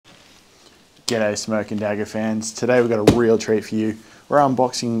G'day Smoke and Dagger fans. Today we've got a real treat for you. We're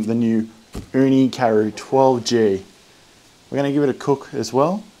unboxing the new Ooni Karu 12G. We're going to give it a cook as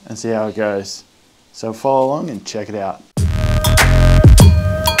well and see how it goes. So follow along and check it out.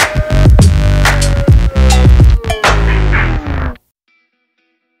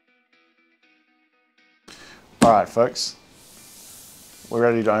 Alright folks, we're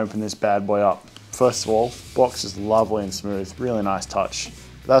ready to open this bad boy up. First of all, box is lovely and smooth, really nice touch.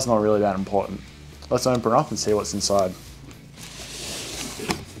 But that's not really that important. Let's open it up and see what's inside.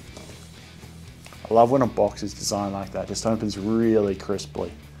 I love when a box is designed like that, just opens really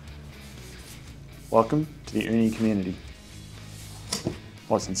crisply. Welcome to the Ooni community.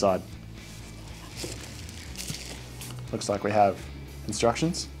 What's inside? Looks like we have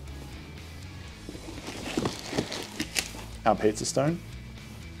instructions, our pizza stone,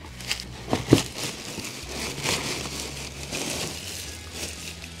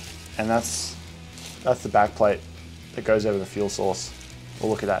 and that's the back plate that goes over the fuel source.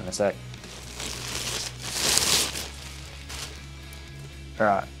 We'll look at that in a sec.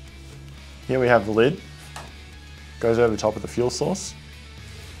 Alright, here we have the lid. Goes over the top of the fuel source.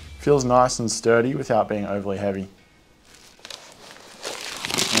 Feels nice and sturdy without being overly heavy.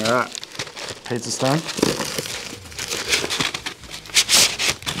 Alright, pizza stone.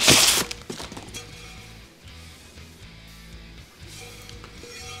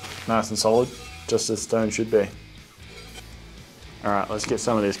 Nice and solid, just as stone should be. Alright, let's get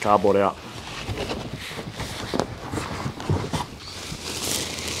some of this cardboard out.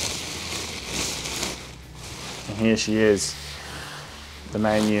 And here she is, the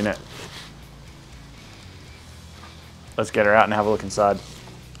main unit. Let's get her out and have a look inside.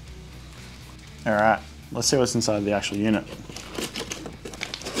 Alright, let's see what's inside the actual unit.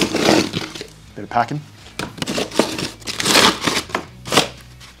 Bit of packing.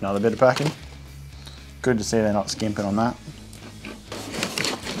 Another bit of packing. Good to see they're not skimping on that.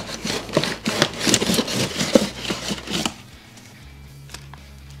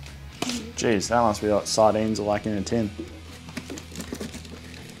 Jeez, that must be like sardines or like in a tin.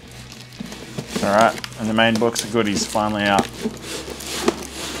 Alright, and the main box of goodies finally out.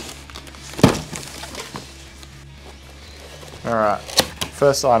 Alright,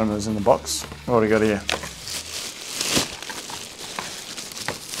 first item is in the box. What do we got here?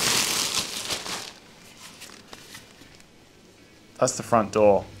 That's the front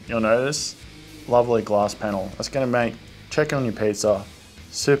door. You'll notice, lovely glass panel. That's going to make checking on your pizza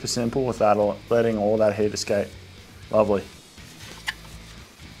super simple without letting all that heat escape. Lovely.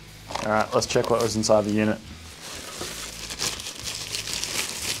 Alright, let's check what was inside the unit.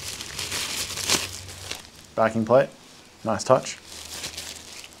 Backing plate, nice touch.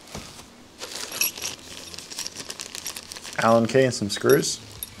 Allen key and some screws,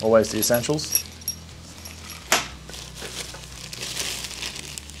 always the essentials.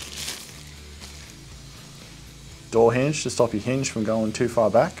 Door hinge to stop your hinge from going too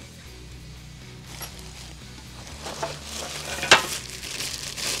far back.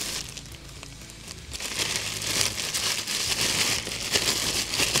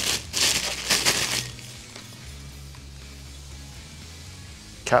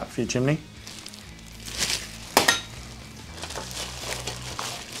 Cap for your chimney.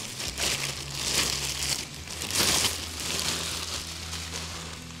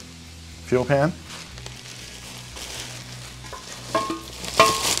 Fuel pan.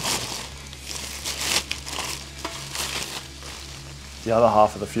 The other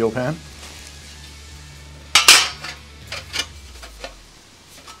half of the fuel pan.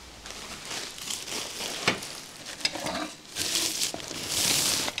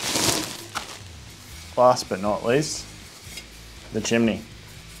 Last but not least, the chimney,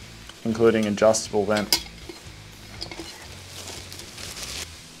 including adjustable vent.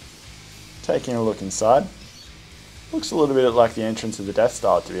 Taking a look inside, looks a little bit like the entrance of the Death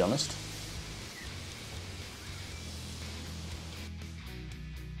Star, to be honest.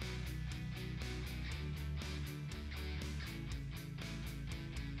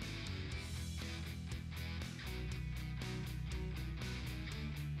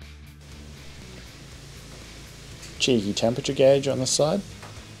 Cheeky temperature gauge on the side.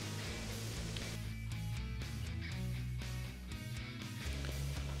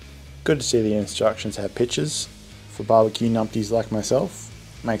 Good to see the instructions have pictures for barbecue numpties like myself.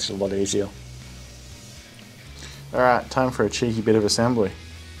 Makes it a lot easier. Alright, time for a cheeky bit of assembly.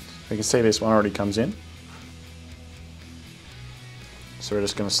 We can see this one already comes in. So we're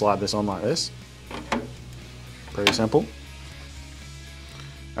just going to slide this on like this. Pretty simple.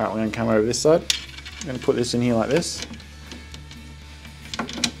 Alright, we're going to come over this side. I'm going to put this in here like this.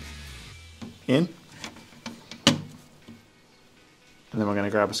 in. And then we're going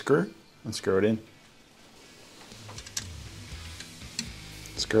to grab a screw and screw it in.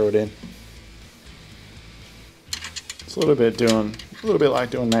 Screw it in. It's a little bit like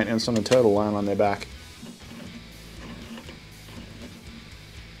doing maintenance on a turtle lying on their back.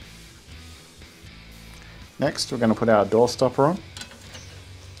 Next, we're going to put our door stopper on.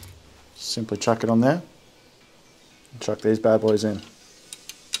 Simply chuck it on there. And chuck these bad boys in.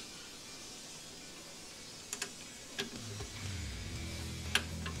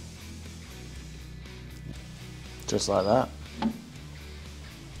 Just like that.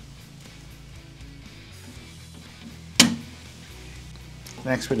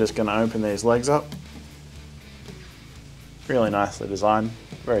 Next, we're just going to open these legs up. Really nicely designed,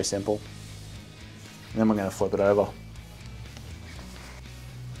 very simple. And then we're going to flip it over.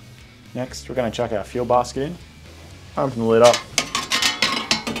 Next, we're going to chuck our fuel basket in, open the lid up,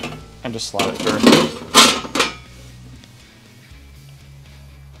 and just slide it through.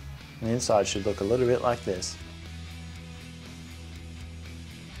 And the inside should look a little bit like this.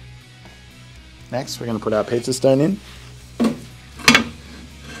 Next, we're going to put our pizza stone in.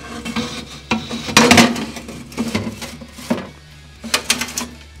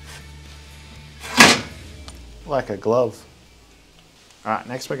 Like a glove. Alright,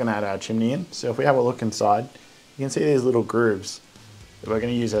 next we're going to add our chimney in. So if we have a look inside, you can see these little grooves that we're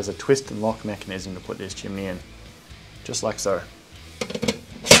going to use as a twist and lock mechanism to put this chimney in. Just like so.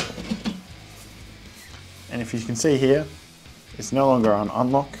 And if you can see here, it's no longer on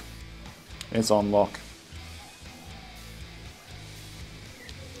unlock, it's on lock.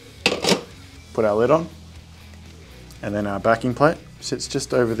 Put our lid on, and then our backing plate sits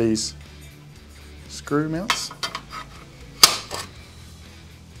just over these screw mounts.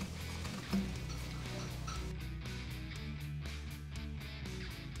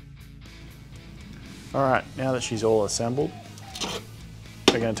 Alright, now that she's all assembled,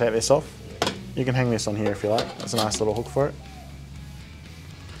 we're going to take this off. You can hang this on here if you like, that's a nice little hook for it.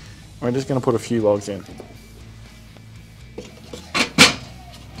 We're just going to put a few logs in.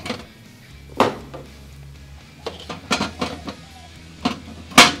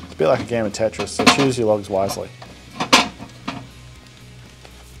 It's a bit like a game of Tetris, so choose your logs wisely.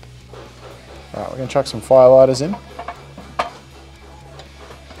 Alright, we're going to chuck some firelighters in.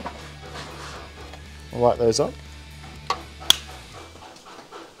 We'll light those up.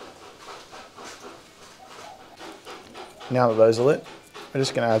 Now that those are lit, we're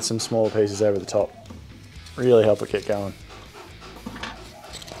just going to add some smaller pieces over the top. Really help it get going.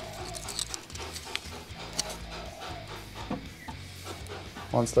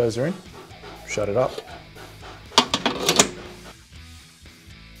 Once those are in, shut it up.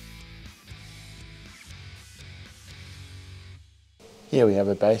 Here we have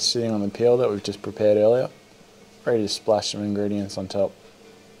a base sitting on the peel that we've just prepared earlier, ready to splash some ingredients on top.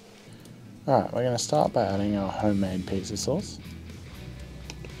 Alright, we're going to start by adding our homemade pizza sauce,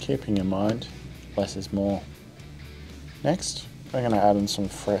 keeping in mind less is more. Next, we're going to add in some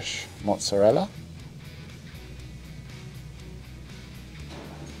fresh mozzarella.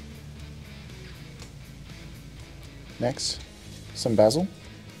 Next, some basil.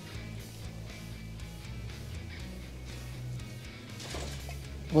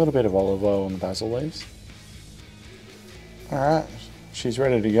 A little bit of olive oil on the basil leaves. Alright, she's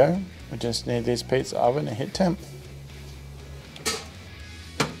ready to go. We just need this pizza oven to hit temp.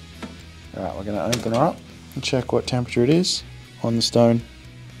 Alright, we're going to open her up and check what temperature it is on the stone.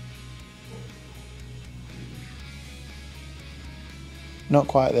 Not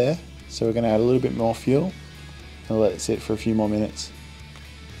quite there, so we're going to add a little bit more fuel and let it sit for a few more minutes.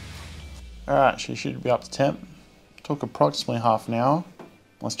 Alright, she should be up to temp. Took approximately half an hour.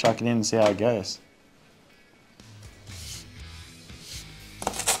 Let's chuck it in and see how it goes.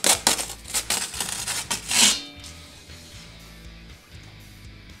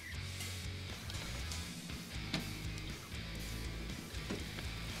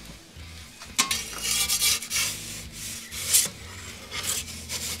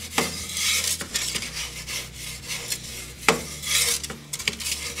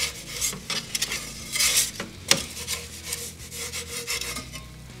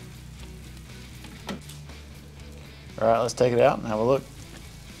 Alright, let's take it out and have a look.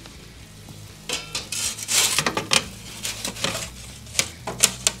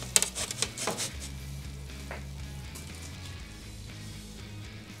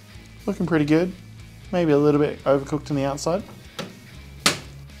 Looking pretty good. Maybe a little bit overcooked on the outside.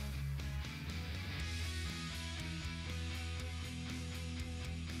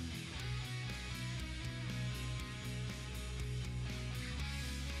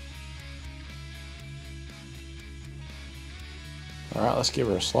 Alright, let's give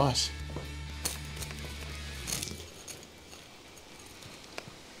her a slice.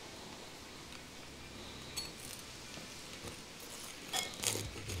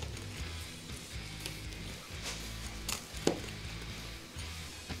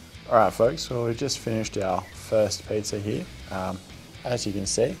 Alright folks, well we've just finished our first pizza here. As you can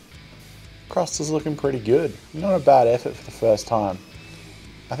see, crust is looking pretty good. Not a bad effort for the first time.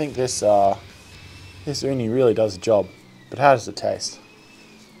 I think this uni really does the job. But how does it taste?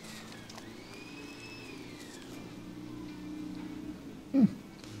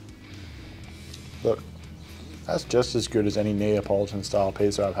 Look, that's just as good as any Neapolitan style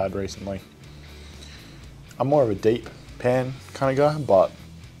pizza I've had recently. I'm more of a deep pan kind of guy, but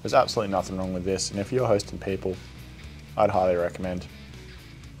there's absolutely nothing wrong with this, and if you're hosting people, I'd highly recommend.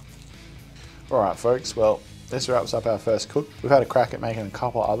 Alright folks, well this wraps up our first cook. We've had a crack at making a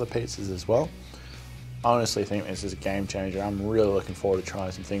couple other pizzas as well. I honestly think this is a game changer. I'm really looking forward to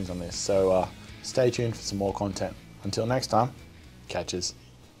trying some things on this, so stay tuned for some more content. Until next time, catches.